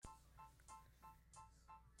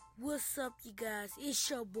What's up, you guys? It's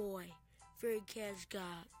your boy, Very Cash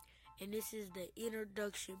God, and this is the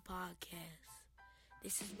introduction podcast.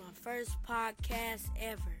 This is my first podcast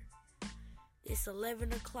ever. It's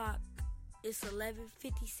 11 o'clock. It's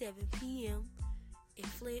 11:57 p.m. in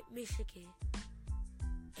Flint, Michigan,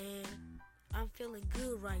 and I'm feeling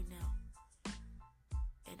good right now.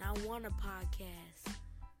 And I want a podcast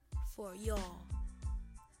for y'all,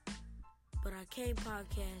 but I can't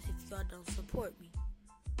podcast if y'all don't support me.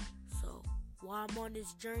 So while I'm on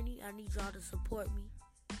this journey, I need y'all to support me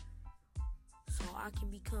so I can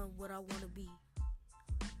become what I want to be,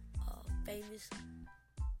 a famous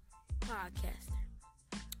podcaster.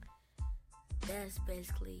 That's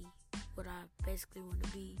basically what I want to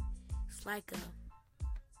be. It's like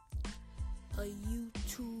a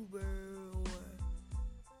YouTuber,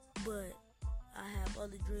 but I have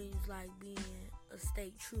other dreams like being a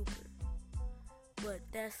state trooper. But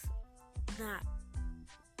that's not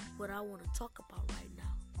what I want to talk about right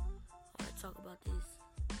now. I want to talk about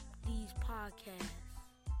these podcasts.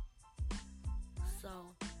 So,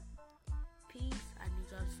 peace. I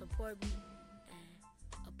need y'all to support me,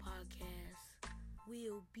 and a podcast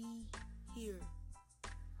will be here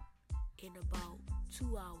in about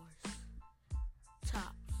 2 hours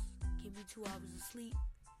tops. Give me 2 hours of sleep,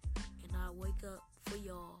 and I'll wake up for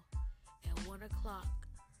y'all at 1 o'clock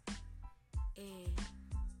and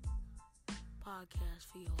podcast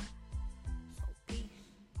for y'all.